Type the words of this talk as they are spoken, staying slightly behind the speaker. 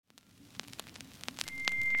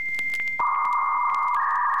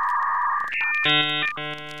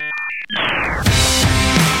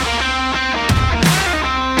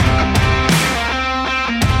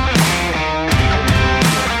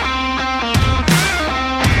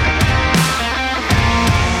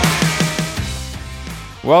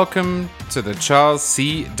Welcome to the Charles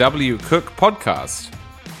C. W. Cook podcast,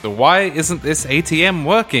 the Why Isn't This ATM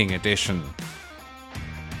Working edition.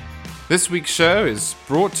 This week's show is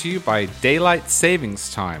brought to you by Daylight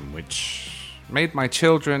Savings Time, which made my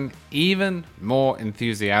children even more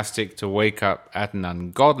enthusiastic to wake up at an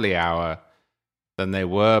ungodly hour than they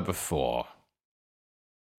were before.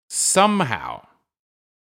 Somehow,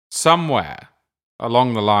 somewhere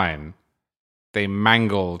along the line, they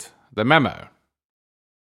mangled the memo.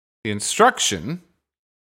 The instruction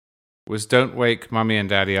was don't wake Mummy and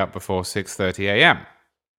Daddy up before 6:30 a.m.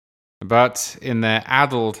 But in their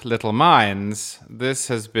addled little minds, this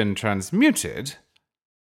has been transmuted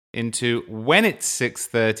into when it's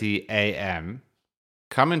 6:30 a.m.,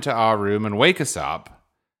 come into our room and wake us up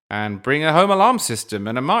and bring a home alarm system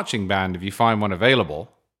and a marching band if you find one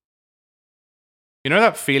available. You know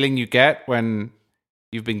that feeling you get when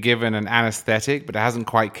you've been given an anesthetic but it hasn't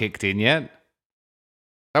quite kicked in yet?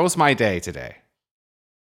 That was my day today.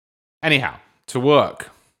 Anyhow, to work.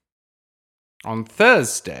 On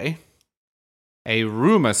Thursday, a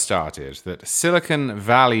rumor started that Silicon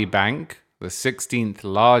Valley Bank, the 16th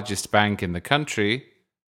largest bank in the country,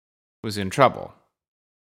 was in trouble.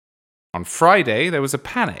 On Friday, there was a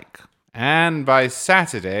panic, and by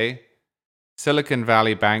Saturday, Silicon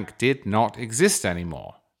Valley Bank did not exist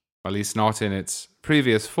anymore, at least not in its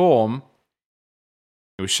previous form.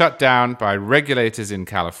 It was shut down by regulators in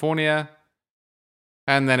California,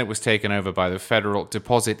 and then it was taken over by the Federal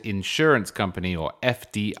Deposit Insurance Company, or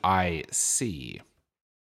FDIC.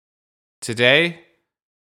 Today,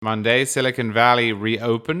 Monday, Silicon Valley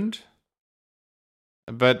reopened,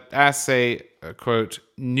 but as a, quote,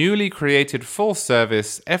 newly created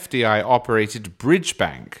full-service FDI-operated bridge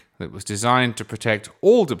bank that was designed to protect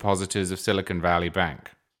all depositors of Silicon Valley Bank.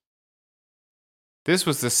 This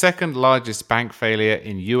was the second largest bank failure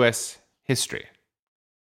in US history,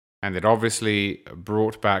 and it obviously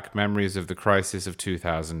brought back memories of the crisis of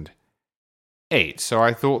 2008. So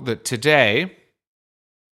I thought that today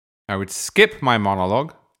I would skip my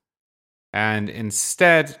monologue and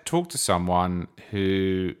instead talk to someone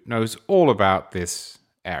who knows all about this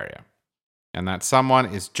area. And that someone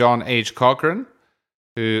is John H. Cochran,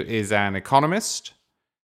 who is an economist,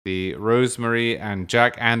 the Rosemary and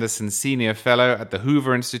Jack Anderson Senior Fellow at the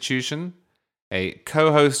Hoover Institution, a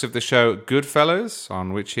co-host of the show Goodfellows,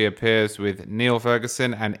 on which he appears with Neil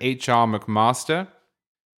Ferguson and H.R. McMaster,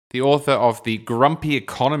 the author of the Grumpy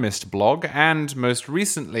Economist blog, and most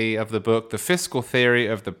recently of the book The Fiscal Theory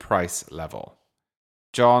of the Price Level.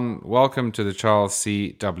 John, welcome to the Charles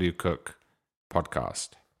C. W. Cook podcast.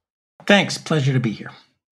 Thanks. Pleasure to be here.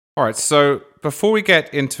 All right, so before we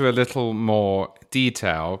get into a little more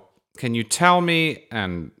detail, can you tell me,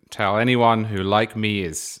 and tell anyone who, like me,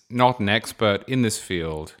 is not an expert in this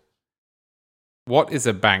field, what is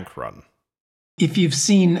a bank run? If you've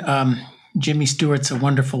seen Jimmy Stewart's A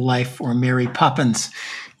Wonderful Life or Mary Poppins,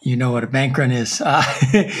 you know what a bank run is.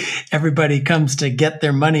 Everybody comes to get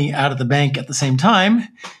their money out of the bank at the same time.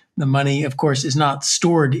 The money, of course, is not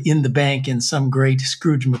stored in the bank in some great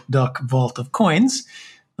Scrooge McDuck vault of coins.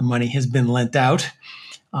 The money has been lent out,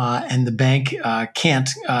 and the bank can't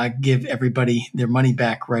give everybody their money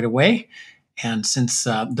back right away. And since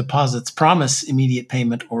deposits promise immediate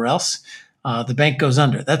payment or else, the bank goes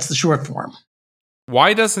under. That's the short form.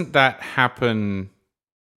 Why doesn't that happen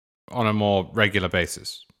on a more regular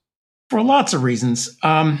basis? For lots of reasons.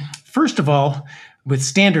 First of all, with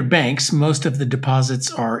standard banks, most of the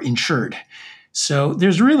deposits are insured. So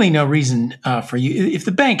there's really no reason for you. If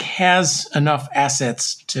the bank has enough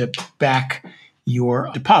assets to back your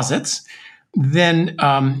deposits, then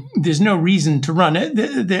there's no reason to run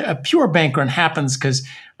it. A pure bank run happens because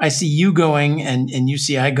I see you going and you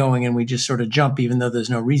see I going, and we just sort of jump even though there's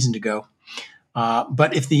no reason to go.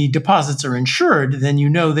 But if the deposits are insured, then you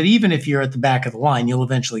know that even if you're at the back of the line, you'll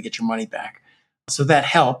eventually get your money back. So that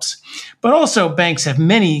helps. But also, banks have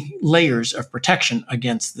many layers of protection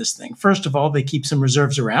against this thing. First of all, they keep some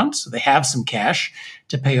reserves around, so they have some cash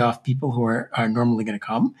to pay off people who are normally going to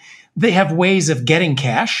come. They have ways of getting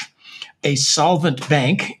cash. A solvent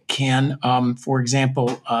bank can, for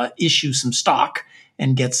example, issue some stock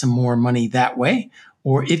and get some more money that way.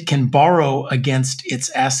 Or it can borrow against its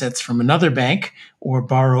assets from another bank or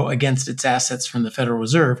borrow against its assets from the Federal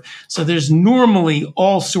Reserve. So there's normally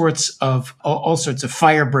all sorts of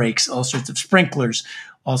fire breaks, all sorts of sprinklers,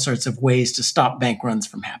 all sorts of ways to stop bank runs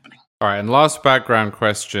from happening. All right, and last background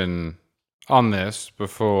question on this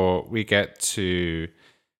before we get to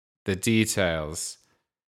the details.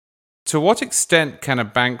 To what extent can a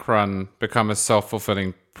bank run become a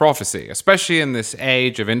self-fulfilling prophecy, especially in this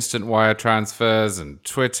age of instant wire transfers and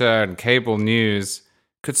Twitter and cable news?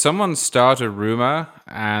 Could someone start a rumor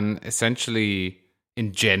and essentially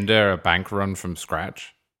engender a bank run from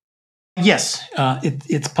scratch? Yes,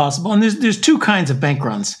 it's possible. And there's two kinds of bank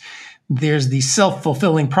runs. There's the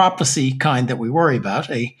self-fulfilling prophecy kind that we worry about.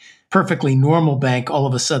 A perfectly normal bank, all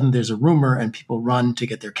of a sudden there's a rumor and people run to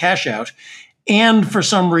get their cash out. And for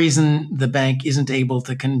some reason, the bank isn't able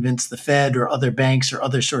to convince the Fed or other banks or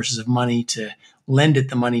other sources of money to lend it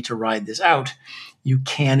the money to ride this out. You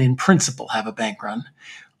can, in principle, have a bank run.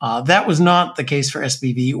 That was not the case for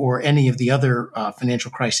SVB or any of the other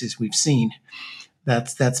financial crises we've seen.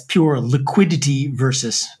 That's pure liquidity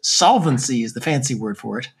versus solvency is the fancy word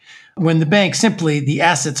for it. When the bank simply, the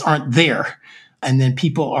assets aren't there, and then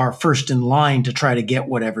people are first in line to try to get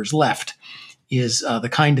whatever's left, is the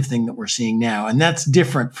kind of thing that we're seeing now. And that's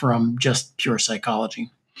different from just pure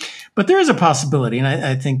psychology. But there is a possibility, and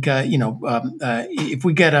I think, if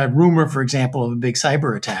we get a rumor, for example, of a big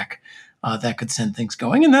cyber attack, that could send things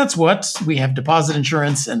going. And that's what we have: deposit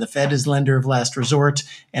insurance, and the Fed is lender of last resort,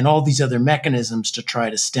 and all these other mechanisms to try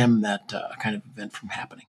to stem that kind of event from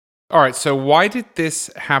happening. All right, so why did this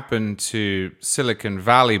happen to Silicon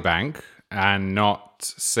Valley Bank and not,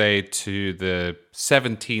 say, to the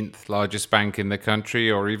 17th largest bank in the country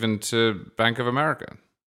or even to Bank of America?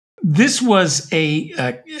 This was a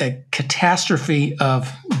catastrophe of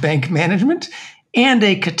bank management and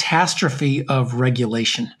a catastrophe of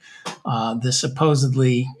regulation. The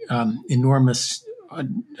supposedly enormous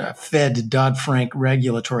Fed Dodd-Frank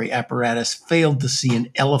regulatory apparatus failed to see an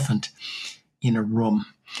elephant in a room.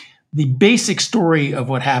 The basic story of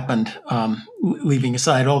what happened, leaving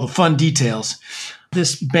aside all the fun details,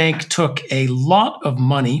 this bank took a lot of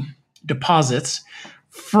money, deposits,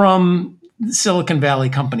 from Silicon Valley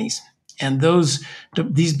companies. And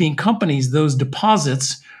these being companies, those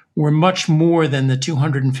deposits were much more than the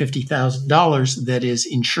 $250,000 that is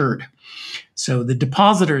insured. So the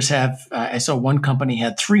depositors have, I saw one company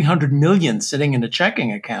had $300 million sitting in a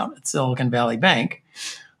checking account at Silicon Valley Bank.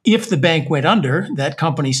 If the bank went under, that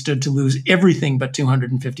company stood to lose everything but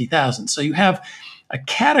 $250,000. So you have a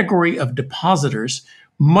category of depositors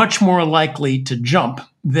much more likely to jump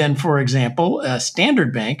than, for example, a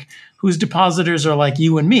standard bank whose depositors are like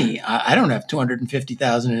you and me. I don't have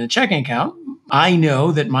 $250,000 in a checking account. I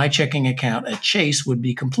know that my checking account at Chase would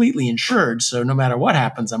be completely insured. So no matter what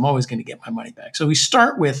happens, I'm always going to get my money back. So we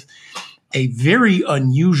start with a very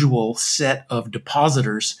unusual set of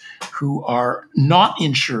depositors who are not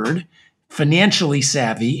insured, financially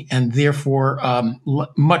savvy, and therefore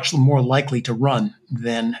much more likely to run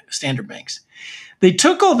than standard banks. They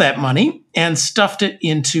took all that money and stuffed it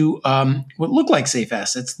into what looked like safe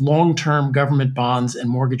assets, long-term government bonds and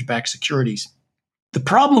mortgage-backed securities. The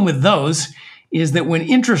problem with those is that when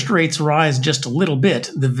interest rates rise just a little bit,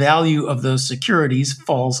 the value of those securities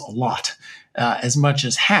falls a lot, as much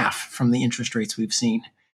as half from the interest rates we've seen.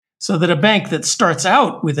 So that a bank that starts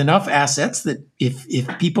out with enough assets that if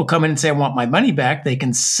people come in and say, I want my money back, they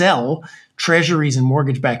can sell treasuries and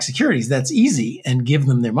mortgage-backed securities. That's easy, and give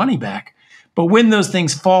them their money back. But when those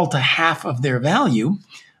things fall to half of their value,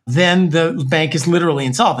 then the bank is literally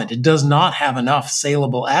insolvent. It does not have enough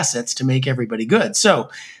saleable assets to make everybody good. So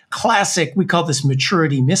classic, we call this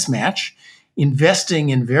maturity mismatch, investing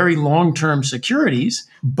in very long-term securities,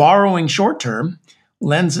 borrowing short-term,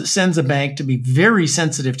 sends a bank to be very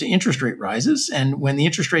sensitive to interest rate rises. And when the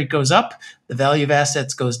interest rate goes up, the value of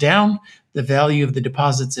assets goes down. The value of the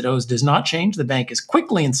deposits it owes does not change. The bank is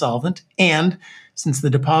quickly insolvent. And since the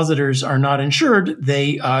depositors are not insured,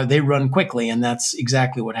 they run quickly. And that's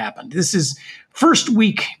exactly what happened. This is first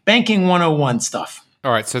week banking 101 stuff.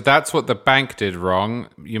 All right, so that's what the bank did wrong.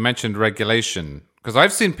 You mentioned regulation, because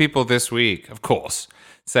I've seen people this week, of course,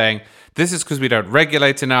 saying, this is because we don't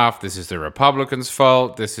regulate enough, this is the Republicans'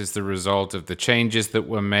 fault, this is the result of the changes that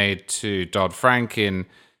were made to Dodd-Frank in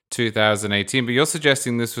 2018, but you're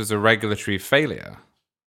suggesting this was a regulatory failure.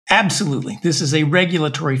 Absolutely. This is a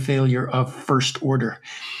regulatory failure of first order.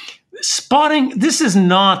 Spotting, this is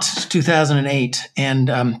not 2008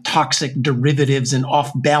 and toxic derivatives and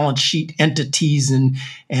off-balance sheet entities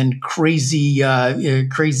and crazy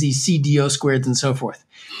CDO squareds and so forth.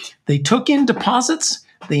 They took in deposits,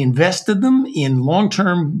 they invested them in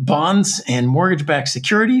long-term bonds and mortgage-backed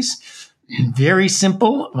securities. Very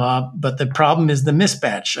simple, but the problem is the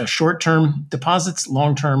mismatch. Short-term deposits,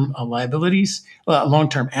 long-term liabilities,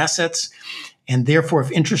 long-term assets, and therefore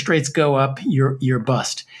if interest rates go up, you're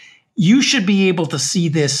bust. You should be able to see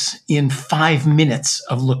this in 5 minutes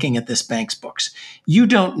of looking at this bank's books. You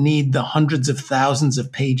don't need the hundreds of thousands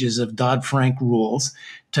of pages of Dodd-Frank rules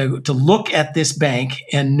to look at this bank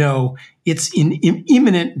and know it's in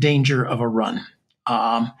imminent danger of a run.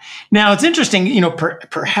 Now, it's interesting,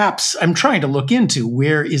 perhaps I'm trying to look into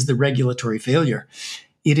where is the regulatory failure.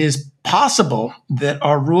 It is possible that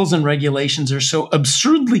our rules and regulations are so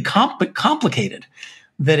absurdly complicated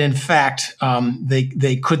that, in fact,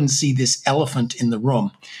 they couldn't see this elephant in the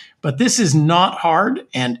room. But this is not hard,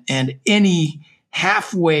 and any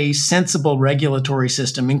halfway sensible regulatory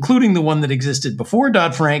system, including the one that existed before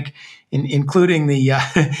Dodd-Frank, including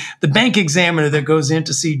the bank examiner that goes in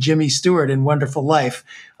to see Jimmy Stewart in Wonderful Life,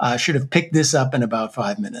 should have picked this up in about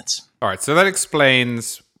 5 minutes. All right, so that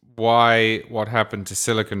explains why what happened to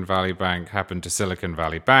Silicon Valley Bank happened to Silicon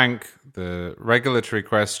Valley Bank. The regulatory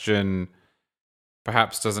question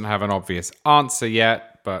perhaps doesn't have an obvious answer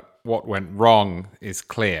yet, but what went wrong is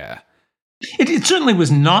clear. It certainly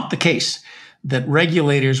was not the case that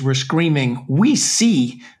regulators were screaming, "We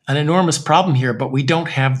see an enormous problem here, but we don't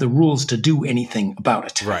have the rules to do anything about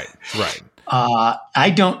it." Right.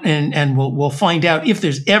 I don't, and we'll find out if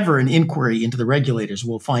there's ever an inquiry into the regulators.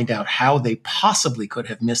 We'll find out how they possibly could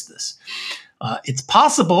have missed this. It's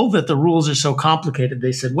possible that the rules are so complicated.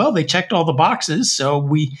 They said, well, they checked all the boxes, so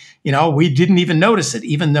we didn't even notice it,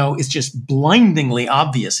 even though it's just blindingly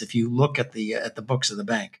obvious if you look at the books of the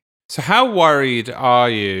bank. So how worried are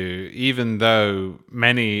you, even though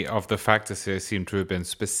many of the factors here seem to have been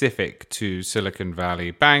specific to Silicon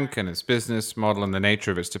Valley Bank and its business model and the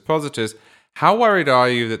nature of its depositors, how worried are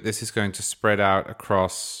you that this is going to spread out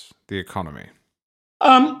across the economy?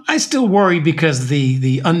 I still worry because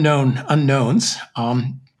the unknown unknowns.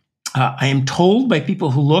 I am told by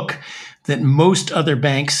people who look that most other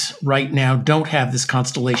banks right now don't have this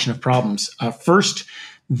constellation of problems. First,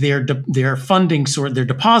 their funding their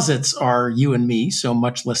deposits are you and me, so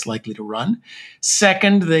much less likely to run.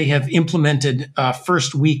 Second, they have implemented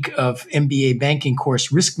first week of MBA banking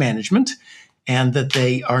course risk management, and that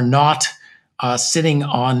they are not sitting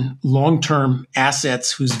on long-term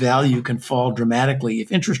assets whose value can fall dramatically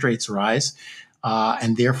if interest rates rise,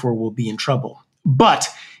 and therefore will be in trouble. But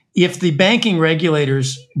if the banking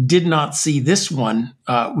regulators did not see this one,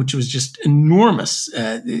 which was just enormous,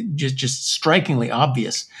 just strikingly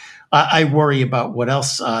obvious, I worry about what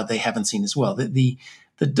else they haven't seen as well. The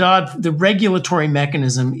regulatory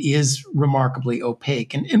mechanism is remarkably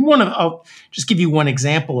opaque, and I'll just give you one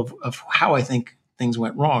example of how I think things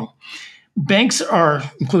went wrong. Banks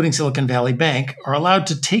including Silicon Valley Bank, are allowed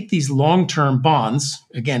to take these long-term bonds,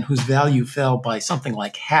 again, whose value fell by something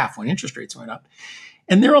like half when interest rates went up,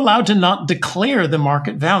 and they're allowed to not declare the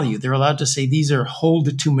market value. They're allowed to say these are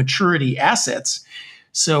hold-to-maturity assets,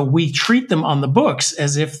 so we treat them on the books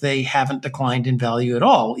as if they haven't declined in value at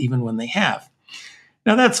all, even when they have.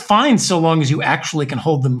 Now, that's fine so long as you actually can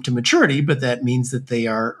hold them to maturity, but that means that they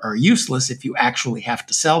are useless if you actually have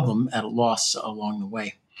to sell them at a loss along the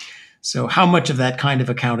way. So how much of that kind of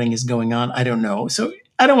accounting is going on, I don't know. So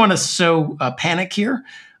I don't want to sow panic here.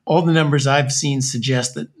 All the numbers I've seen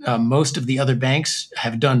suggest that most of the other banks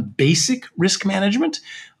have done basic risk management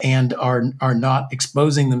and are not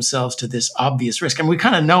exposing themselves to this obvious risk. And we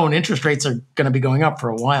kind of know interest rates are going to be going up for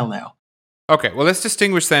a while now. Okay, well, let's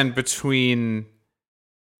distinguish then between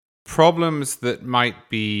problems that might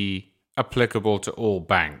be applicable to all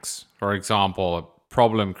banks. For example, a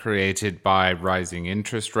problem created by rising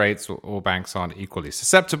interest rates. All banks aren't equally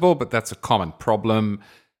susceptible, but that's a common problem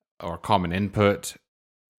or a common input.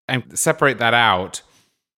 And separate that out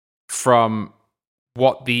from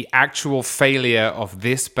what the actual failure of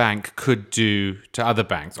this bank could do to other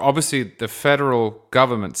banks. Obviously, the federal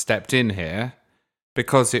government stepped in here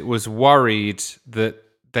because it was worried that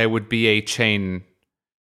there would be a chain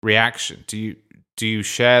reaction. Do you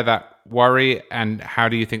share that worry? And how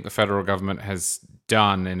do you think the federal government has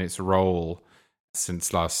done in its role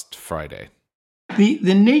since last Friday? The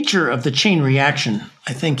nature of the chain reaction,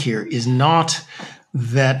 I think, here is not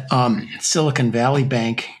that Silicon Valley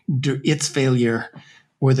Bank, its failure,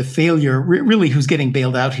 or the failure, really who's getting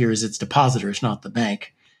bailed out here is its depositors, not the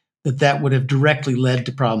bank, that would have directly led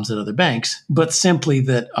to problems at other banks, but simply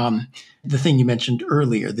that the thing you mentioned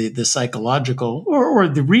earlier, the psychological or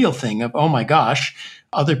the real thing of, oh my gosh,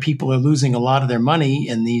 other people are losing a lot of their money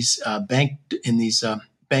in these bank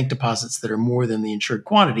deposits that are more than the insured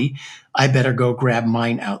quantity. I better go grab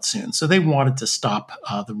mine out soon. So they wanted to stop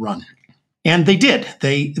the run. And they did.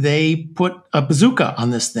 They put a bazooka on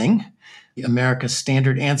this thing. America's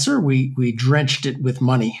standard answer, we drenched it with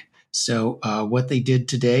money. So what they did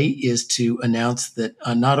today is to announce that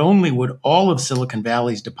not only would all of Silicon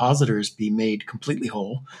Valley's depositors be made completely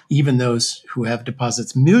whole, even those who have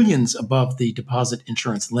deposits millions above the deposit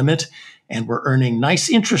insurance limit and were earning nice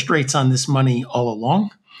interest rates on this money all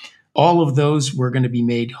along, all of those were going to be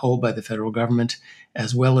made whole by the federal government,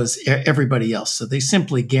 as well as everybody else. So they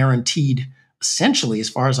simply guaranteed, essentially, as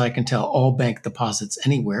far as I can tell, all bank deposits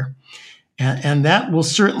anywhere. And that will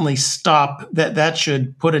certainly stop, that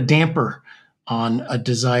should put a damper on a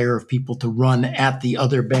desire of people to run at the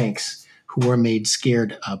other banks who are made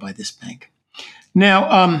scared by this bank.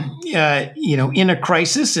 Now, in a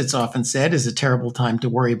crisis, it's often said, is a terrible time to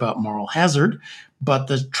worry about moral hazard. But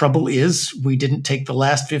the trouble is, we didn't take the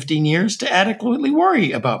last 15 years to adequately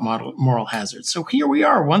worry about moral hazard. So here we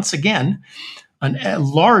are once again, a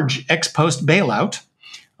large ex post bailout.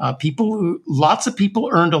 Lots of people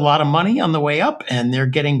earned a lot of money on the way up, and they're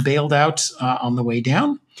getting bailed out on the way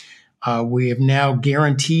down. We have now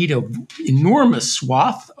guaranteed an enormous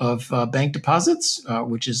swath of bank deposits,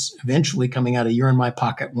 which is eventually coming out of your and my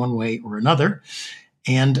pocket one way or another.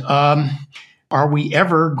 And are we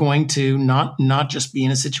ever going to not just be in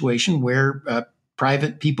a situation where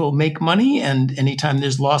private people make money, and anytime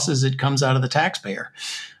there's losses, it comes out of the taxpayer?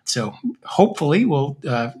 So hopefully we'll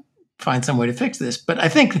find some way to fix this. But I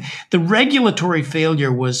think the regulatory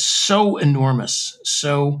failure was so enormous,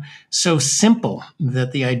 so simple,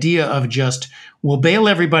 that the idea of just we'll bail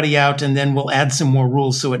everybody out and then we'll add some more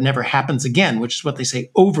rules so it never happens again, which is what they say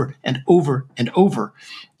over and over and over,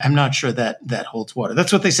 I'm not sure that holds water.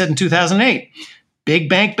 That's what they said in 2008. Big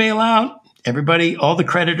bank bailout. Everybody, all the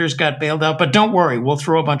creditors got bailed out. But don't worry, we'll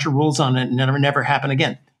throw a bunch of rules on it and it'll never happen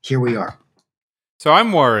again. Here we are. So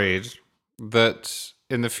I'm worried that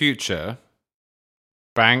in the future,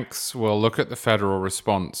 banks will look at the federal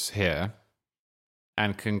response here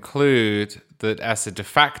and conclude that as a de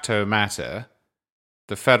facto matter,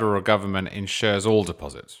 the federal government insures all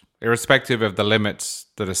deposits, irrespective of the limits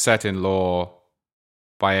that are set in law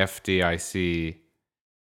by FDIC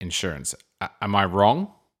insurance. Am I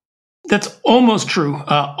wrong? That's almost true.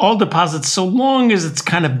 All deposits, so long as it's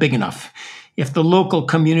kind of big enough. If the local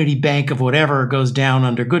community bank of whatever goes down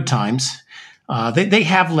under good times, they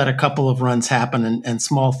have let a couple of runs happen and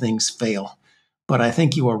small things fail. But I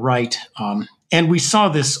think you are right. And we saw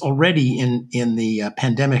this already in the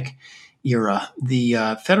pandemic era.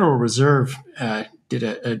 The Federal Reserve did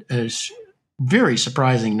a very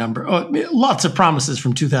surprising number. Lots of promises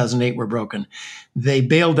from 2008 were broken. They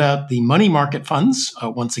bailed out the money market funds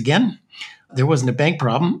once again. There wasn't a bank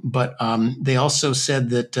problem, but they also said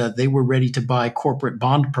that they were ready to buy corporate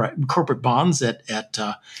bonds at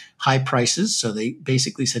high prices. So they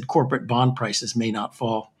basically said corporate bond prices may not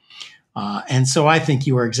fall. And so I think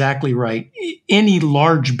you are exactly right. Any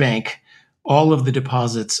large bank, all of the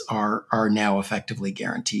deposits are now effectively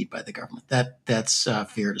guaranteed by the government. That's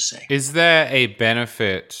fair to say. Is there a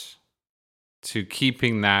benefit to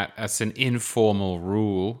keeping that as an informal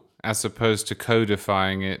rule as opposed to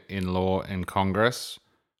codifying it in law in Congress?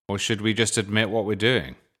 Or should we just admit what we're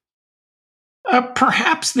doing?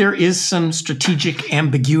 Perhaps there is some strategic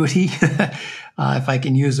ambiguity, if I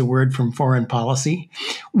can use a word from foreign policy.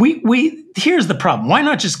 Here's the problem. Why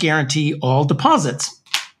not just guarantee all deposits?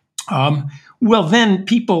 Well, then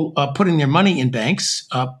people putting their money in banks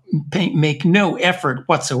make no effort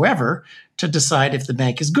whatsoever to decide if the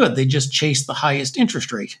bank is good. They just chase the highest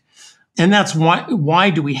interest rate. And that's why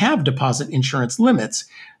do we have deposit insurance limits?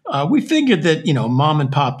 We figured that, mom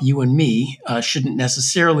and pop, you and me, shouldn't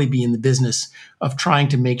necessarily be in the business of trying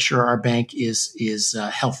to make sure our bank is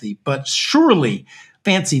healthy. But surely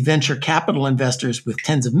fancy venture capital investors with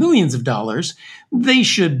tens of millions of dollars, they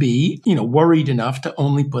should be, worried enough to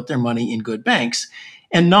only put their money in good banks.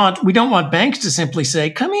 And we don't want banks to simply say,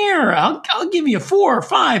 come here, I'll give you 4,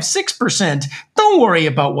 5, 6%. Don't worry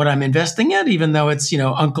about what I'm investing in, even though it's,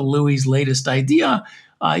 Uncle Louie's latest idea.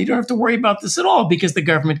 You don't have to worry about this at all because the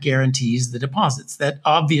government guarantees the deposits. That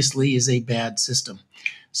obviously is a bad system.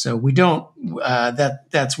 So we don't,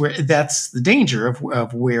 that's the danger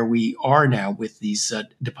of where we are now with these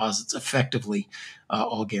deposits effectively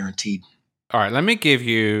all guaranteed. All right, let me give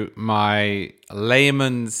you my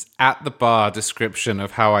layman's at the bar description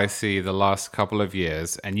of how I see the last couple of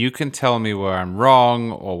years, and you can tell me where I'm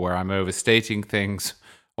wrong or where I'm overstating things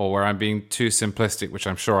or where I'm being too simplistic, which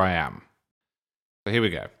I'm sure I am. So here we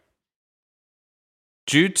go.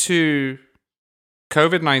 Due to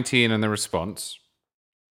COVID-19 and the response,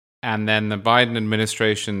 and then the Biden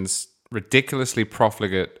administration's ridiculously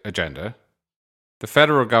profligate agenda, the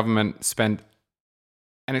federal government spent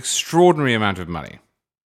an extraordinary amount of money,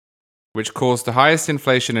 which caused the highest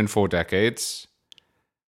inflation in 4 decades,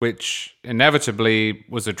 which inevitably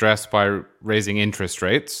was addressed by raising interest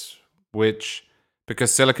rates, which,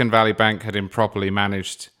 because Silicon Valley Bank had improperly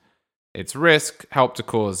managed its risk, helped to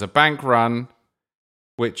cause a bank run,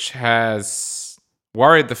 which has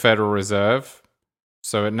worried the Federal Reserve,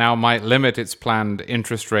 so it now might limit its planned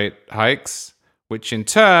interest rate hikes, which in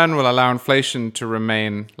turn will allow inflation to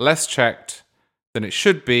remain less checked than it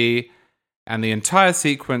should be, and the entire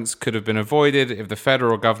sequence could have been avoided if the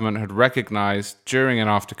federal government had recognized during and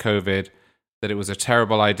after COVID that it was a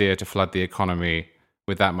terrible idea to flood the economy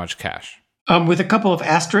with that much cash. With a couple of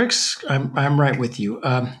asterisks, I'm right with you.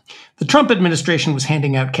 The Trump administration was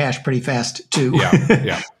handing out cash pretty fast too.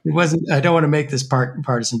 Yeah. It wasn't. I don't want to make this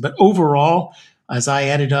partisan, but overall, as I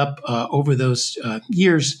added up over those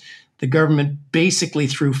years, the government basically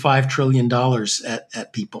threw $5 trillion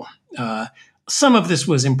at people. Some of this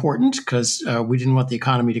was important because we didn't want the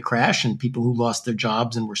economy to crash and people who lost their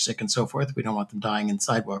jobs and were sick and so forth. We don't want them dying in the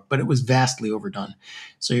sidewalk, but it was vastly overdone.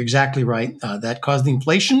 So you're exactly right. That caused the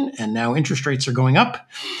inflation, and now interest rates are going up.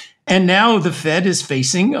 And now the Fed is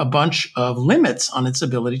facing a bunch of limits on its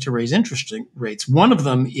ability to raise interest rates. One of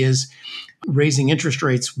them is raising interest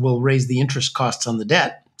rates will raise the interest costs on the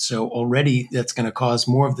debt. So already that's going to cause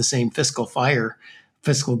more of the same fiscal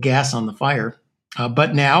gas on the fire.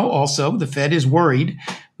 But now also the Fed is worried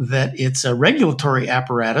that its regulatory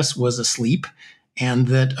apparatus was asleep and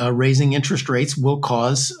that raising interest rates will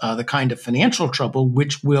cause the kind of financial trouble,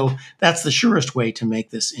 that's the surest way to make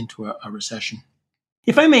this into a recession.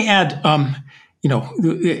 If I may add,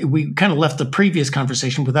 we kind of left the previous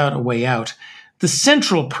conversation without a way out. The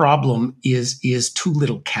central problem is too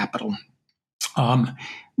little capital.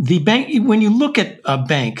 The bank, when you look at a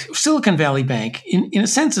bank, Silicon Valley Bank, in a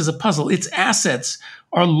sense, is a puzzle. Its assets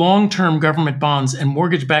are long-term government bonds and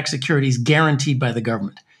mortgage-backed securities guaranteed by the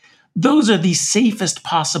government. Those are the safest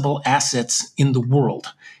possible assets in the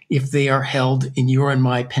world if they are held in your and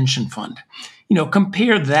my pension fund.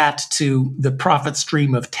 Compare that to the profit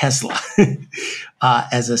stream of Tesla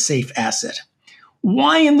as a safe asset.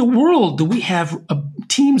 Why in the world do we have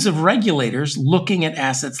teams of regulators looking at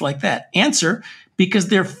assets like that? Answer, because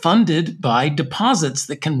they're funded by deposits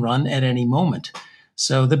that can run at any moment.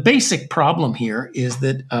 So the basic problem here is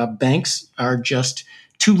that banks are just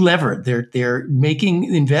too levered. They're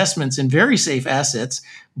making investments in very safe assets,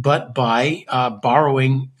 but by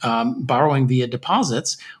borrowing via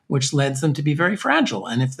deposits, which leads them to be very fragile.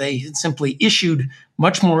 And if they simply issued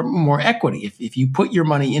much more equity, if you put your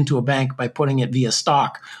money into a bank by putting it via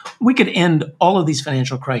stock, we could end all of these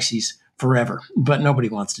financial crises forever. But nobody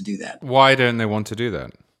wants to do that. Why don't they want to do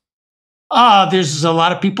that? There's a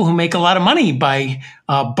lot of people who make a lot of money by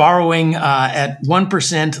borrowing at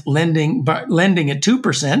 1%, lending at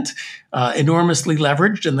 2%, enormously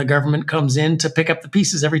leveraged, and the government comes in to pick up the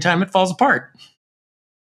pieces every time it falls apart.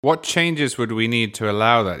 What changes would we need to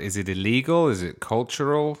allow that? Is it illegal? Is it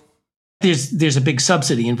cultural? There's a big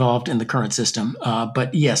subsidy involved in the current system,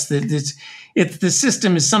 but yes, the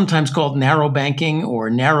system is sometimes called narrow banking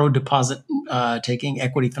or narrow deposit taking,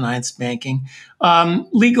 equity finance banking,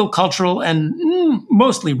 legal, cultural, and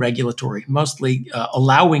mostly regulatory, mostly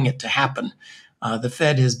allowing it to happen. The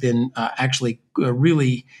Fed has been actually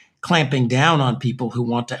really clamping down on people who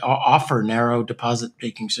want to offer narrow deposit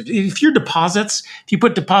taking. If you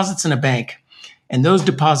put deposits in a bank, and those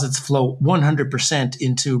deposits flow 100%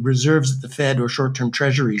 into reserves at the Fed or short-term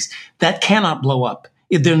treasuries, that cannot blow up.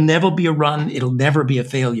 There'll never be a run. It'll never be a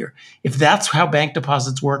failure. If that's how bank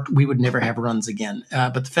deposits worked, we would never have runs again.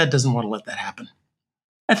 But the Fed doesn't want to let that happen.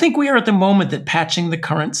 I think we are at the moment that patching the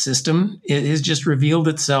current system has just revealed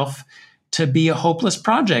itself to be a hopeless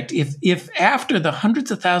project. If after the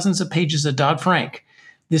hundreds of thousands of pages of Dodd-Frank,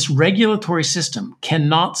 this regulatory system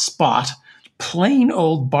cannot spot plain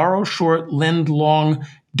old borrow short, lend long,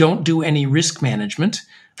 don't do any risk management,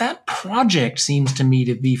 that project seems to me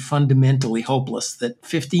to be fundamentally hopeless, that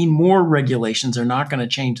 15 more regulations are not going to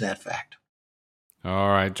change that fact. All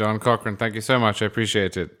right, John Cochran, thank you so much. I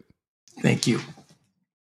appreciate it. Thank you.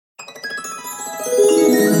 I'm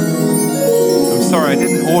sorry, I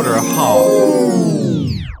didn't order a heart.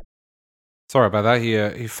 Sorry about that.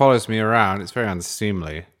 He follows me around. It's very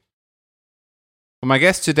unseemly. Well, my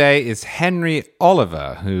guest today is Henry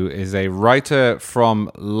Oliver, who is a writer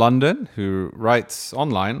from London who writes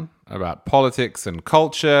online about politics and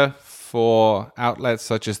culture for outlets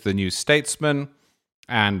such as The New Statesman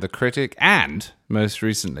and The Critic, and, most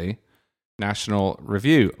recently, National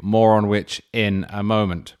Review, more on which in a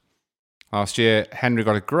moment. Last year, Henry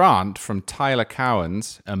got a grant from Tyler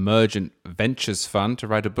Cowen's Emergent Ventures Fund to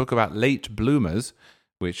write a book about late bloomers,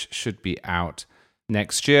 which should be out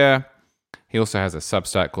next year. He also has a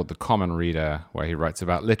Substack called The Common Reader, where he writes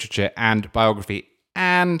about literature and biography.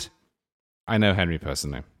 And I know Henry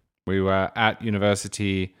personally. We were at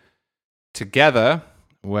university together,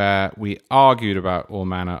 where we argued about all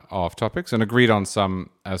manner of topics and agreed on some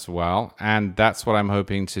as well. And that's what I'm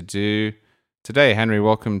hoping to do today. Henry,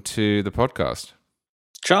 welcome to the podcast.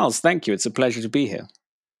 Charles, thank you. It's a pleasure to be here.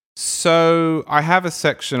 So I have a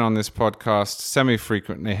section on this podcast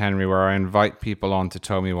semi-frequently, Henry, where I invite people on to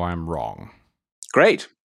tell me why I'm wrong. Great.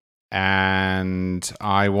 And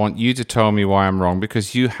I want you to tell me why I'm wrong,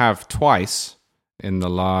 because you have twice in the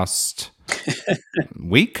last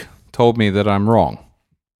week told me that I'm wrong.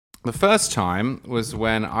 The first time was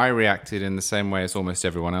when I reacted in the same way as almost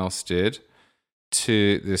everyone else did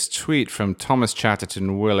to this tweet from Thomas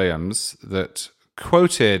Chatterton Williams that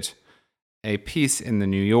quoted a piece in the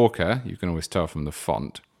New Yorker, you can always tell from the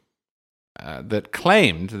font, that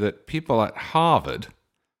claimed that people at Harvard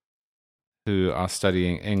who are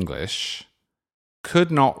studying English could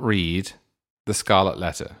not read The Scarlet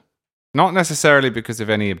Letter. Not necessarily because of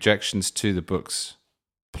any objections to the book's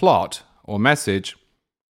plot or message,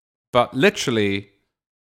 but literally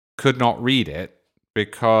could not read it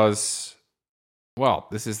because, well,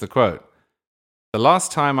 this is the quote. The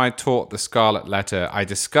last time I taught The Scarlet Letter, I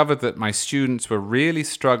discovered that my students were really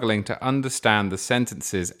struggling to understand the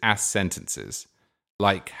sentences as sentences,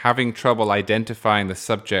 like having trouble identifying the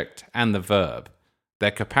subject and the verb.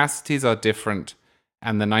 Their capacities are different,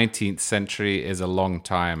 and the 19th century is a long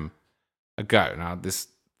time ago. Now, this,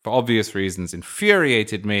 for obvious reasons,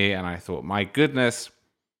 infuriated me, and I thought, my goodness,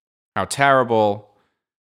 how terrible,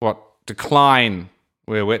 what decline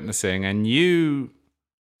we're witnessing. And you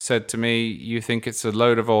said to me, you think it's a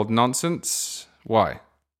load of old nonsense? Why?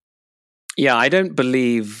 Yeah, I don't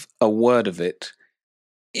believe a word of it.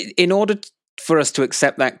 In order for us to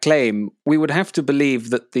accept that claim, we would have to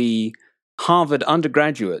believe that the Harvard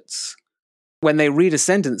undergraduates, when they read a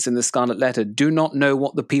sentence in the Scarlet Letter, do not know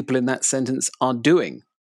what the people in that sentence are doing.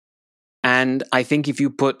 And I think if you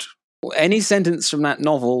put any sentence from that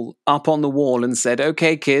novel up on the wall and said,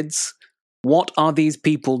 okay, kids, what are these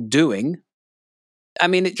people doing? I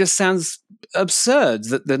mean, it just sounds absurd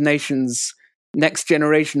that the nation's next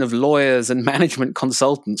generation of lawyers and management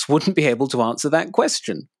consultants wouldn't be able to answer that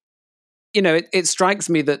question. You know, it strikes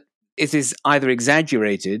me that it is either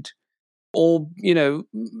exaggerated or,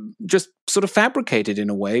 just sort of fabricated in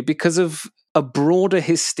a way because of a broader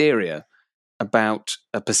hysteria about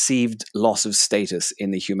a perceived loss of status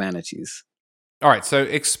in the humanities. All right, so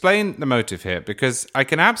explain the motive here, because I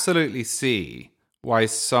can absolutely see why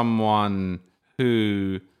someone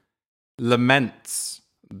who laments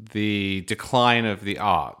the decline of the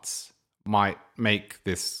arts might make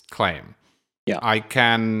this claim. Yeah. I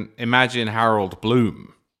can imagine Harold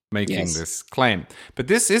Bloom making this claim. But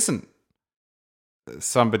this isn't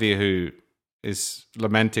somebody who is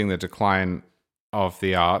lamenting the decline of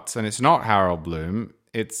the arts, and it's not Harold Bloom.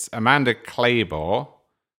 It's Amanda Claiborne,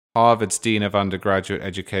 Harvard's Dean of Undergraduate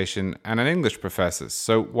Education and an English professor.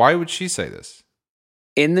 So why would she say this?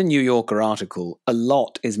 In the New Yorker article, a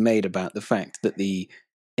lot is made about the fact that the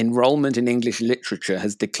enrollment in English literature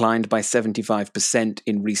has declined by 75%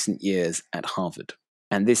 in recent years at Harvard.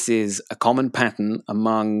 And this is a common pattern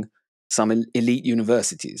among some elite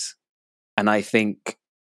universities. And I think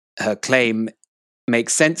her claim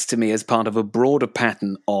makes sense to me as part of a broader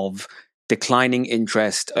pattern of declining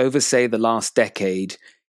interest over, say, the last decade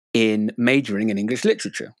in majoring in English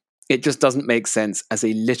literature. It just doesn't make sense as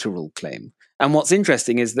a literal claim. And what's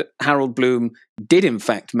interesting is that Harold Bloom did, in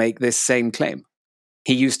fact, make this same claim.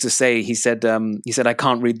 He used to say, he said, I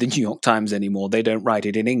can't read the New York Times anymore. They don't write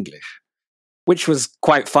it in English, which was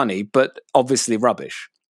quite funny, but obviously rubbish.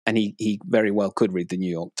 And he very well could read the New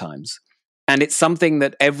York Times. And it's something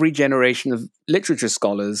that every generation of literature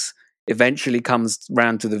scholars eventually comes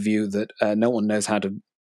round to the view that no one knows how to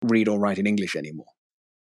read or write in English anymore.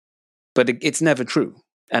 But it's never true.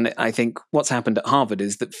 And I think what's happened at Harvard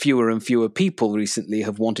is that fewer and fewer people recently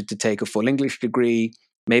have wanted to take a full English degree.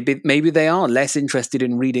 Maybe they are less interested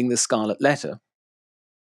in reading the Scarlet Letter.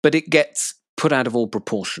 But it gets put out of all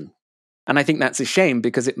proportion. And I think that's a shame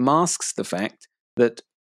because it masks the fact that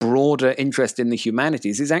broader interest in the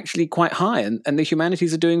humanities is actually quite high, and the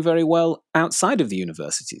humanities are doing very well outside of the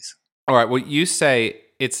universities. All right, well, you say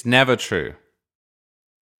it's never true.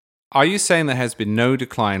 Are you saying there has been no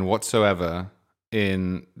decline whatsoever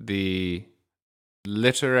in the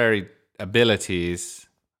literary abilities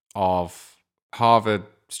of Harvard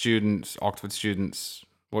students, Oxford students,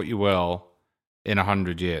 what you will, in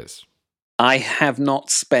 100 years? I have not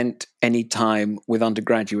spent any time with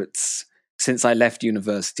undergraduates since I left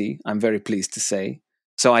university, I'm very pleased to say.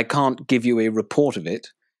 so I can't give you a report of it.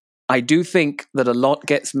 I do think that a lot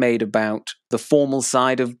gets made about the formal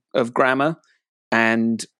side of grammar,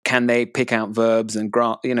 and can they pick out verbs and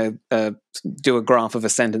do a graph of a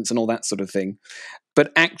sentence and all that sort of thing.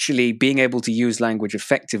 But actually being able to use language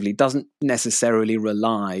effectively doesn't necessarily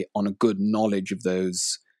rely on a good knowledge of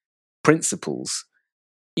those principles.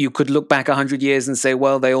 You could look back 100 years and say,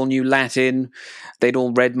 well, they all knew Latin, they'd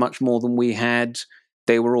all read much more than we had,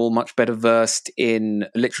 they were all much better versed in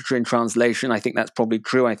literature and translation. I think that's probably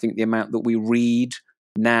true. I think the amount that we read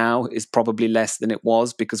now is probably less than it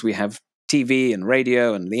was because we have TV and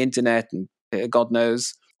radio and the internet and God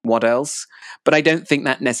knows what else. But I don't think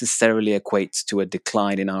that necessarily equates to a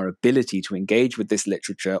decline in our ability to engage with this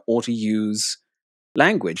literature or to use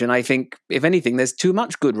language. And I think, if anything, there's too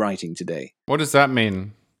much good writing today. What does that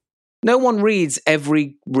mean? No one reads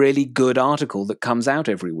every really good article that comes out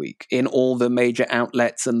every week in all the major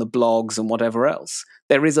outlets and the blogs and whatever else.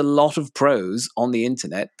 There is a lot of prose on the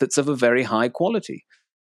internet that's of a very high quality.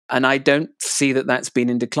 And I don't see that that's been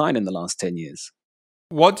in decline in the last 10 years.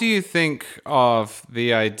 What do you think of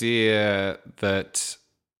the idea that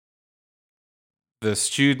the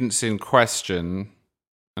students in question,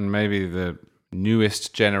 and maybe the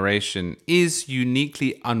newest generation, is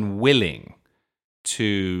uniquely unwilling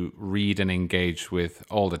to read and engage with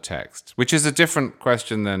older texts, which is a different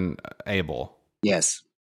question than able? Yes.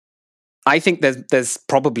 I think there's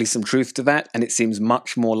probably some truth to that, and it seems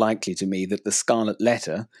much more likely to me that the Scarlet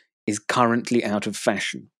Letter is currently out of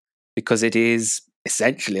fashion because it is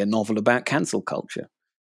essentially a novel about cancel culture.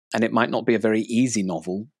 And it might not be a very easy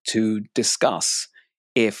novel to discuss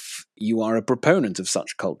if you are a proponent of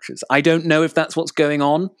such cultures. I don't know if that's what's going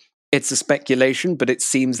on. It's a speculation, but it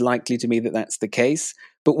seems likely to me that that's the case.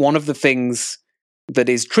 But one of the things that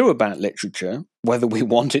is true about literature, whether we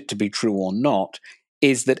want it to be true or not,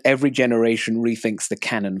 is that every generation rethinks the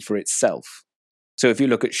canon for itself. So if you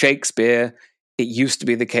look at Shakespeare, it used to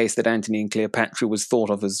be the case that Antony and Cleopatra was thought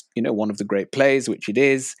of as, one of the great plays, which it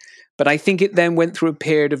is. But I think it then went through a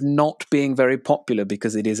period of not being very popular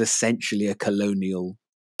because it is essentially a colonial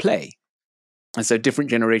play. And so different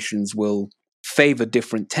generations will favor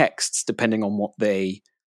different texts depending on what they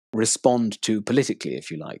respond to politically, if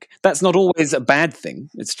you like. That's not always a bad thing.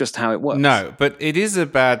 It's just how it works. No, but it is a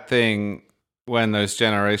bad thing when those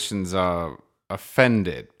generations are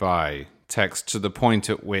offended by text to the point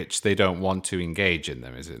at which they don't want to engage in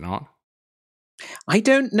them, is it not? I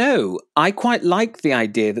don't know. I quite like the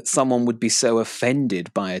idea that someone would be so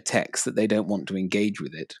offended by a text that they don't want to engage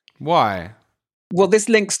with it. Why? Well, this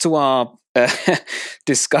links to our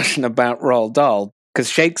discussion about Roald Dahl, because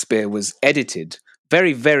Shakespeare was edited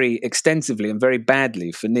very, very extensively and very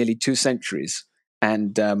badly for nearly 2 centuries,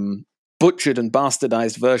 and butchered and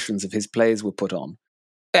bastardized versions of his plays were put on.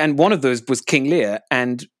 And one of those was King Lear,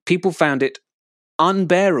 and people found it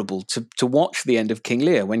unbearable to watch the end of King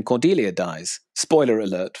Lear when Cordelia dies. Spoiler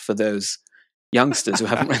alert for those youngsters who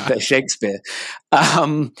haven't read their Shakespeare.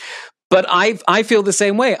 But I feel the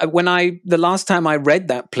same way. The last time I read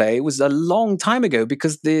that play was a long time ago,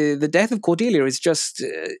 because the death of Cordelia is just,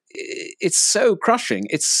 it's so crushing.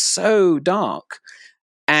 It's so dark.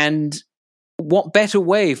 And what better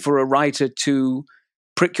way for a writer to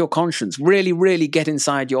prick your conscience, really, really get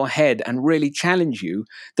inside your head and really challenge you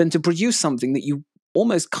than to produce something that you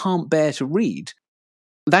almost can't bear to read?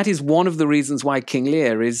 That is one of the reasons why King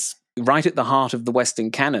Lear is right at the heart of the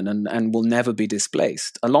Western canon and will never be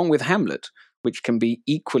displaced, along with Hamlet, which can be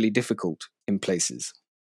equally difficult in places.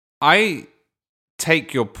 I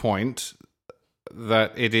take your point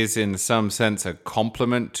that it is in some sense a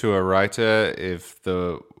compliment to a writer if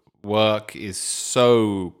the work is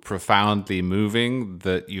so profoundly moving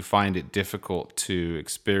that you find it difficult to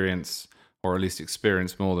experience, or at least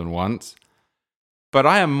experience more than once. But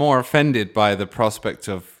I am more offended by the prospect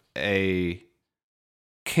of a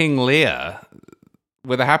King Lear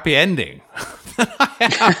with a happy ending than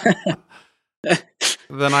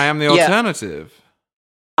I am the alternative.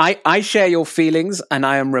 I share your feelings, and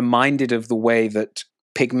I am reminded of the way that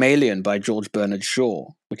Pygmalion by George Bernard Shaw,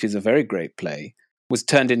 which is a very great play, was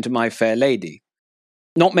turned into My Fair Lady.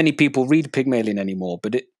 Not many people read Pygmalion anymore,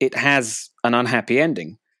 but it has an unhappy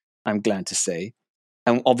ending, I'm glad to say.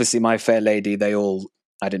 And obviously My Fair Lady, they all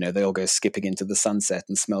go skipping into the sunset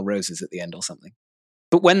and smell roses at the end or something.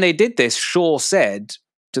 But when they did this, Shaw said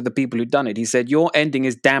to the people who'd done it, he said, "Your ending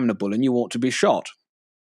is damnable and you ought to be shot."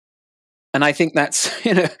 And I think that's,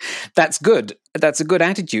 that's good. That's a good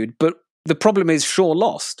attitude. But the problem is Shaw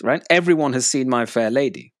lost, right? Everyone has seen My Fair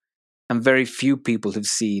Lady, and very few people have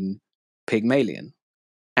seen Pygmalion.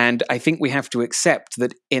 And I think we have to accept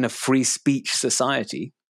that in a free speech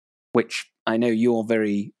society, which I know you're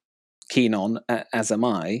very keen on, as am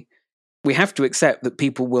I, we have to accept that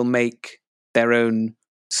people will make their own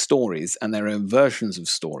stories and their own versions of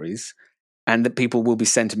stories, and that people will be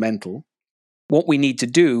sentimental. What we need to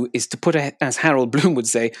do is to put, as Harold Bloom would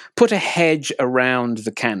say, put a hedge around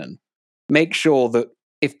the canon. Make sure that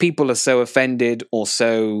if people are so offended or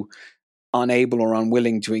so unable or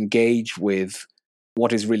unwilling to engage with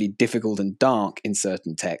what is really difficult and dark in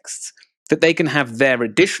certain texts, that they can have their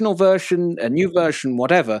additional version, a new version,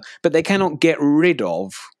 whatever, but they cannot get rid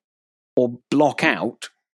of or block out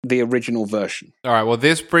the original version. All right, well,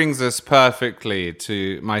 this brings us perfectly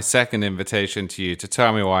to my second invitation to you to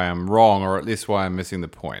tell me why I'm wrong, or at least why I'm missing the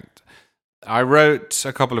point. I wrote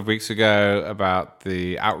a couple of weeks ago about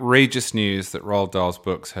the outrageous news that Roald Dahl's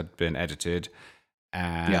books had been edited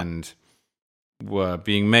and were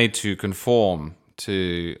being made to conform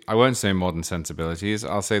to, I won't say modern sensibilities,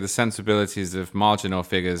 I'll say the sensibilities of marginal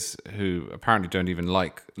figures who apparently don't even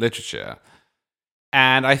like literature.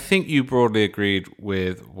 And I think you broadly agreed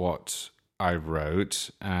with what I wrote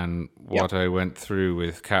and what I went through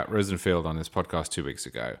with Kat Rosenfield on this podcast 2 weeks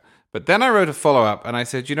ago. But then I wrote a follow-up and I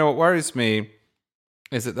said, you know what worries me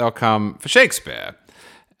is that they'll come for Shakespeare.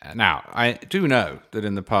 Now, I do know that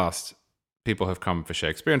in the past, people have come for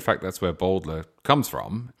Shakespeare. In fact, that's where Bowdler comes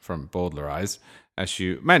from Bowdlerise, as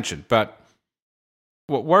you mentioned. But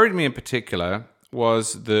what worried me in particular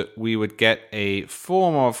was that we would get a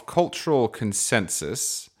form of cultural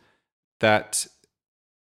consensus that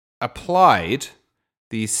applied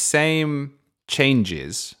the same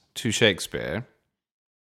changes to Shakespeare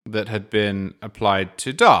that had been applied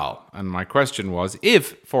to Dahl. And my question was,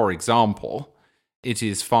 if, for example, it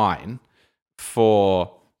is fine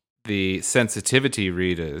for the sensitivity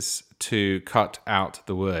readers to cut out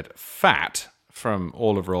the word fat from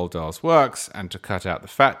all of Roald Dahl's works and to cut out the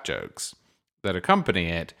fat jokes that accompany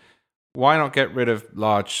it, why not get rid of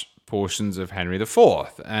large portions of Henry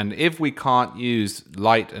IV? And if we can't use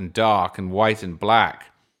light and dark and white and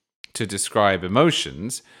black to describe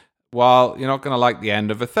emotions, well, you're not going to like the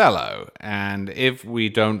end of Othello. And if we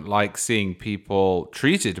don't like seeing people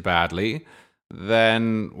treated badly,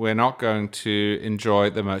 then we're not going to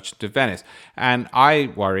enjoy The Merchant of Venice. And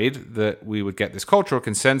I worried that we would get this cultural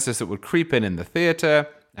consensus that would creep in the theatre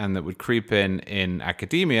and that would creep in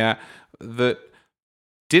academia that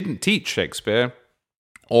didn't teach Shakespeare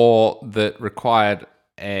or that required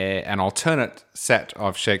an alternate set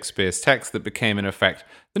of Shakespeare's text that became, in effect,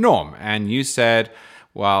 the norm. And you said,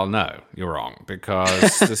 well, no, you're wrong,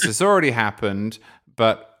 because this has already happened.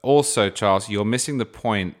 But also, Charles, you're missing the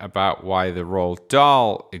point about why the Roald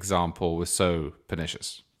Dahl example was so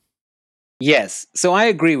pernicious. Yes, so I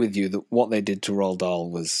agree with you that what they did to Roald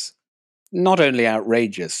Dahl was not only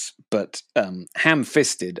outrageous, but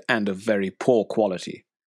ham-fisted and of very poor quality.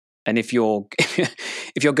 And if you're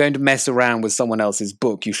if you're going to mess around with someone else's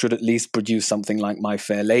book, you should at least produce something like My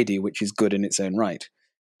Fair Lady, which is good in its own right.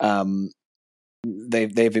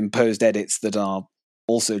 They've imposed edits that are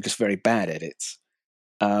also just very bad edits.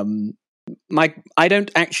 I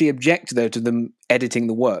don't actually object, though, to them editing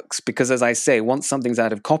the works, because, as I say, once something's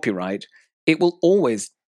out of copyright, it will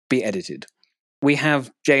always be edited. We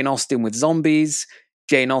have Jane Austen with zombies,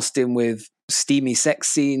 Jane Austen with steamy sex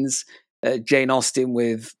scenes, Jane Austen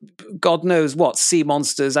with God knows what, sea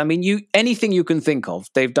monsters. I mean, anything you can think of,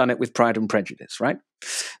 they've done it with Pride and Prejudice, right?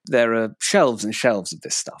 There are shelves and shelves of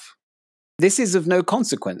this stuff. This is of no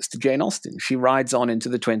consequence to Jane Austen. She rides on into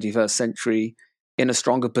the 21st century in a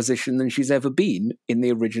stronger position than she's ever been in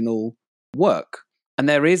the original work. And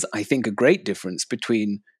there is, I think, a great difference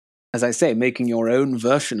between, as I say, making your own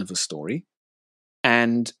version of a story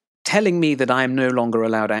and telling me that I am no longer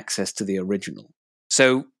allowed access to the original.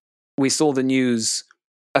 So we saw the news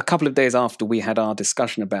a couple of days after we had our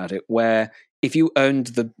discussion about it, where if you owned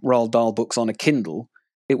the Roald Dahl books on a Kindle,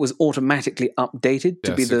 it was automatically updated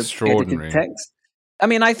to be the edited text. I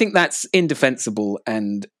mean, I think that's indefensible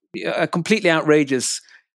and a completely outrageous,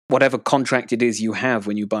 whatever contract it is you have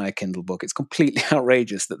when you buy a Kindle book. It's completely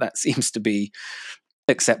outrageous that seems to be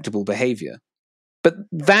acceptable behavior. But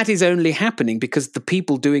that is only happening because the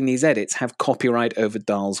people doing these edits have copyright over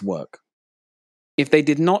Dahl's work. If they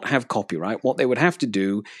did not have copyright, what they would have to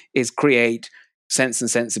do is create Sense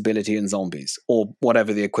and Sensibility and Zombies, or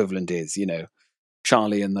whatever the equivalent is,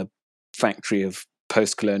 Charlie and the Factory of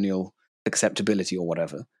Post-Colonial Acceptability or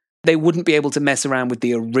whatever. They wouldn't be able to mess around with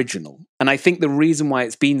the original. And I think the reason why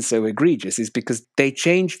it's been so egregious is because they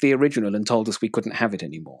changed the original and told us we couldn't have it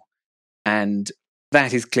anymore. And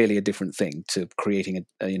that is clearly a different thing to creating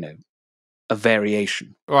a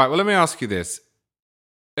variation. All right, well, let me ask you this.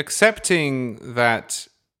 Accepting that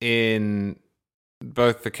in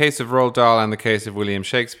both the case of Roald Dahl and the case of William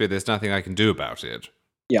Shakespeare, there's nothing I can do about it.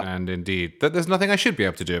 Yeah. And indeed, that there's nothing I should be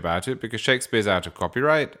able to do about it because Shakespeare's out of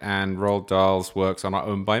copyright and Roald Dahl's works are not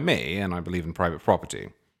owned by me, and I believe in private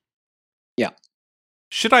property. Yeah.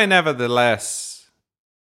 Should I nevertheless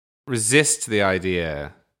resist the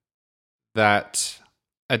idea that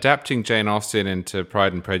adapting Jane Austen into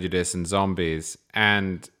Pride and Prejudice and zombies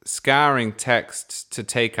and scouring texts to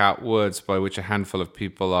take out words by which a handful of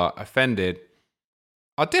people are offended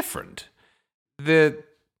are different? The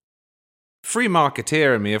free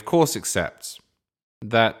marketeer in me, of course, accepts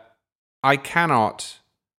that I cannot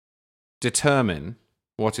determine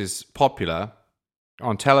what is popular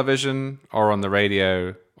on television or on the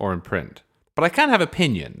radio or in print. But I can have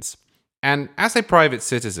opinions. And as a private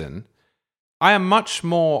citizen, I am much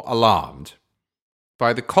more alarmed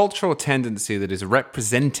by the cultural tendency that is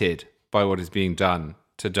represented by what is being done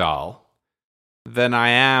to Dahl than I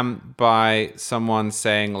am by someone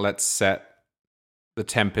saying, let's set The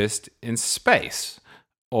Tempest in space.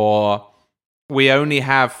 Or we only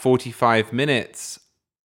have 45 minutes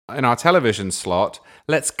in our television slot.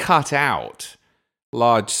 Let's cut out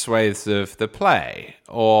large swathes of the play.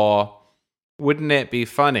 Or wouldn't it be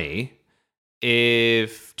funny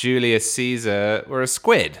if Julius Caesar were a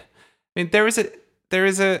squid? I mean, there is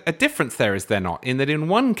a difference there, is there not? In that in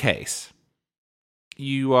one case,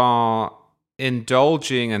 you are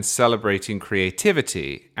indulging and celebrating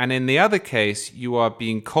creativity, and in the other case, you are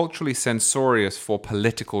being culturally censorious for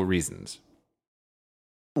political reasons.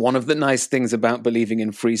 One of the nice things about believing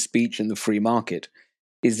in free speech and the free market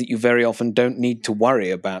is that you very often don't need to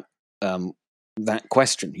worry about that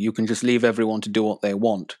question. You can just leave everyone to do what they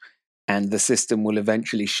want, and the system will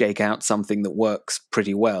eventually shake out something that works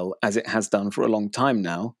pretty well, as it has done for a long time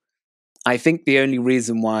now. I think the only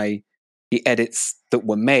reason why the edits that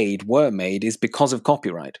were made is because of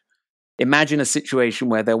copyright. Imagine a situation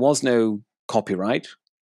where there was no copyright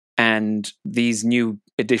and these new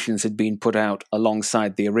editions had been put out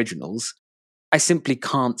alongside the originals. I simply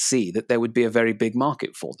can't see that there would be a very big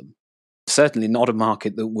market for them. Certainly not a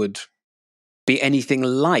market that would be anything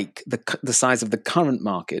like the size of the current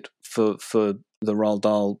market for the Roald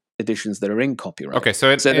Dahl editions that are in copyright. Okay,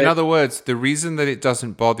 so in other words, the reason that it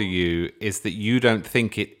doesn't bother you is that you don't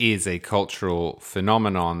think it is a cultural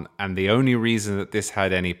phenomenon, and the only reason that this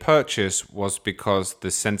had any purchase was because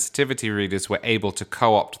the sensitivity readers were able to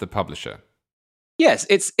co-opt the publisher. Yes,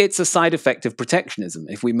 it's a side effect of protectionism.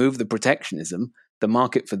 If we move the protectionism, the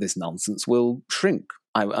market for this nonsense will shrink.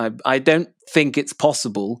 I don't think it's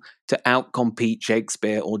possible to outcompete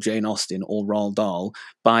Shakespeare or Jane Austen or Roald Dahl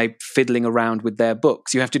by fiddling around with their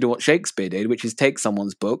books. You have to do what Shakespeare did, which is take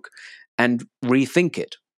someone's book and rethink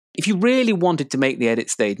it. If you really wanted to make the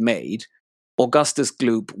edits they'd made, Augustus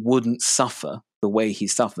Gloop wouldn't suffer the way he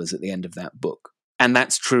suffers at the end of that book. And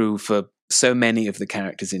that's true for so many of the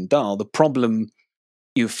characters in Dahl. The problem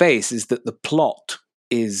you face is that the plot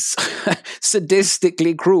is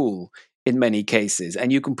sadistically cruel in many cases,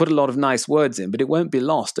 and you can put a lot of nice words in, but it won't be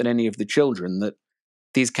lost on any of the children that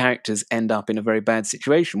these characters end up in a very bad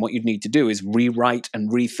situation. What you'd need to do is rewrite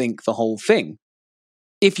and rethink the whole thing.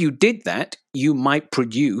 If you did that, you might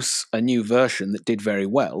produce a new version that did very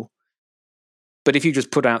well, but if you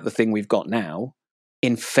just put out the thing we've got now,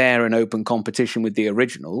 in fair and open competition with the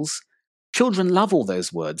originals, children love all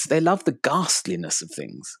those words. They love the ghastliness of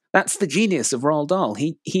things. That's the genius of Roald Dahl.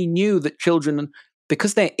 He knew that children,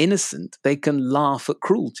 because they're innocent, they can laugh at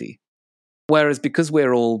cruelty. Whereas because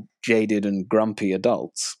we're all jaded and grumpy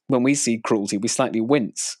adults, when we see cruelty, we slightly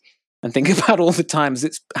wince and think about all the times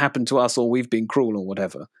it's happened to us or we've been cruel or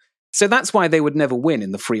whatever. So that's why they would never win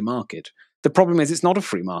in the free market. The problem is it's not a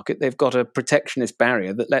free market. They've got a protectionist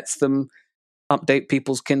barrier that lets them update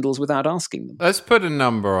people's Kindles without asking them. Let's put a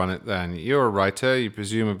number on it then. You're a writer. You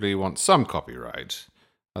presumably want some copyright.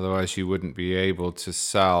 Otherwise, you wouldn't be able to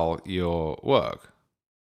sell your work.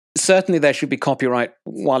 Certainly there should be copyright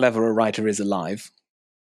while ever a writer is alive.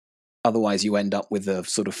 Otherwise, you end up with a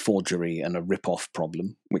sort of forgery and a rip-off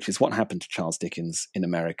problem, which is what happened to Charles Dickens in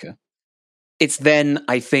America. It's then,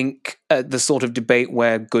 I think, the sort of debate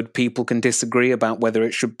where good people can disagree about whether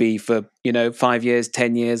it should be for, 5 years,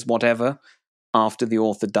 10 years, whatever, after the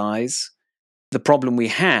author dies. The problem we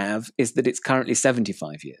have is that it's currently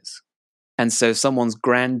 75 years. And so someone's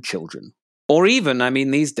grandchildren, or even,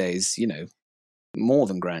 these days, more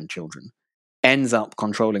than grandchildren, ends up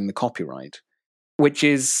controlling the copyright, which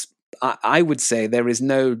is, I would say, there is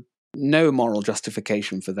no moral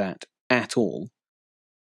justification for that at all.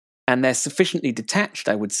 And they're sufficiently detached,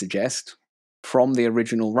 I would suggest, from the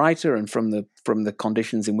original writer and from the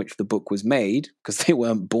conditions in which the book was made, because they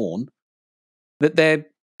weren't born, that they're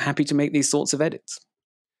happy to make these sorts of edits.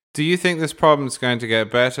 Do you think this problem is going to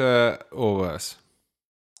get better or worse?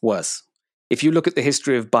 Worse. If you look at the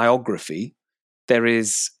history of biography, there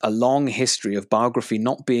is a long history of biography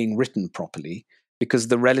not being written properly because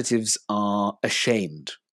the relatives are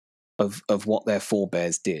ashamed of what their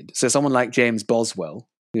forebears did. So someone like James Boswell,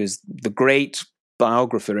 who's the great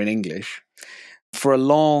biographer in English, for a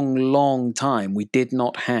long, long time, we did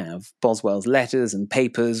not have Boswell's letters and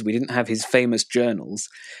papers. We didn't have his famous journals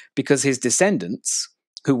because his descendants,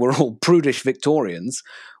 who were all prudish Victorians,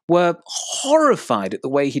 were horrified at the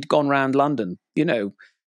way he'd gone round London,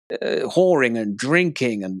 whoring and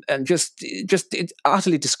drinking and just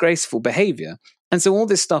utterly disgraceful behavior. And so all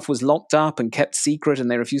this stuff was locked up and kept secret,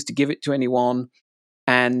 and they refused to give it to anyone.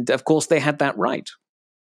 And of course, they had that right.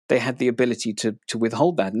 They had the ability to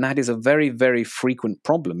withhold that. And that is a very, very frequent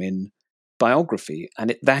problem in biography.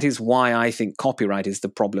 And that is why I think copyright is the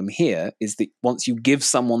problem here, is that once you give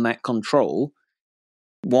someone that control,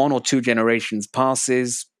 1 or 2 generations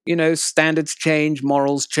passes, standards change,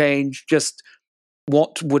 morals change, just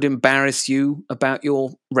what would embarrass you about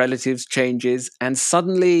your relatives changes, and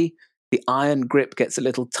suddenly the iron grip gets a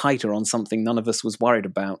little tighter on something none of us was worried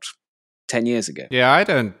about 10 years ago. Yeah, I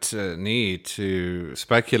don't need to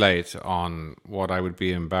speculate on what I would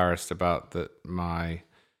be embarrassed about that my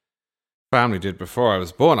family did before I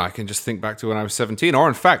was born. I can just think back to when I was 17, or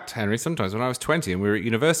in fact, Henry, sometimes when I was 20 and we were at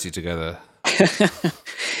university together.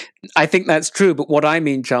 I think that's true, but what I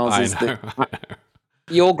mean, Charles, is that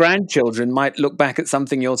your grandchildren might look back at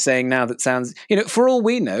something you're saying now that sounds, for all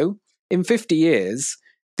we know, in 50 years,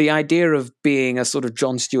 the idea of being a sort of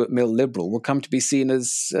John Stuart Mill liberal will come to be seen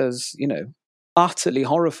as utterly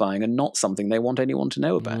horrifying and not something they want anyone to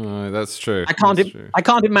know about. That's true. I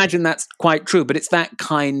can't imagine that's quite true, but it's that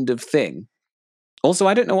kind of thing. Also,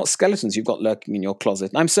 I don't know what skeletons you've got lurking in your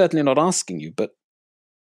closet. I'm certainly not asking you, but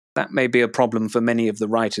that may be a problem for many of the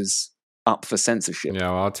writers up for censorship. Yeah,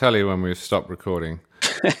 well, I'll tell you when we've stopped recording.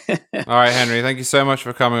 All right, Henry, thank you so much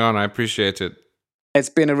for coming on. I appreciate it. It's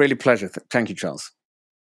been a really pleasure. Thank you, Charles.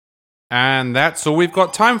 And that's all we've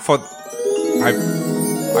got time for. I've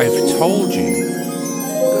told you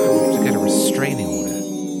I have to get a restraining order.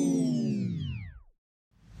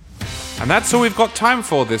 And that's all we've got time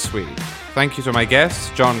for this week. Thank you to my guests,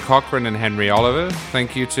 John Cochran and Henry Oliver.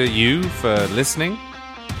 Thank you to you for listening.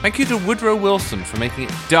 Thank you to Woodrow Wilson for making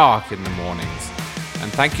it dark in the mornings.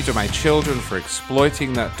 And thank you to my children for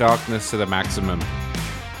exploiting that darkness to the maximum.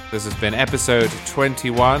 This has been episode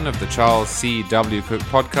 21 of the Charles C. W. Cook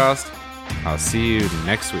podcast. I'll see you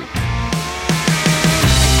next week.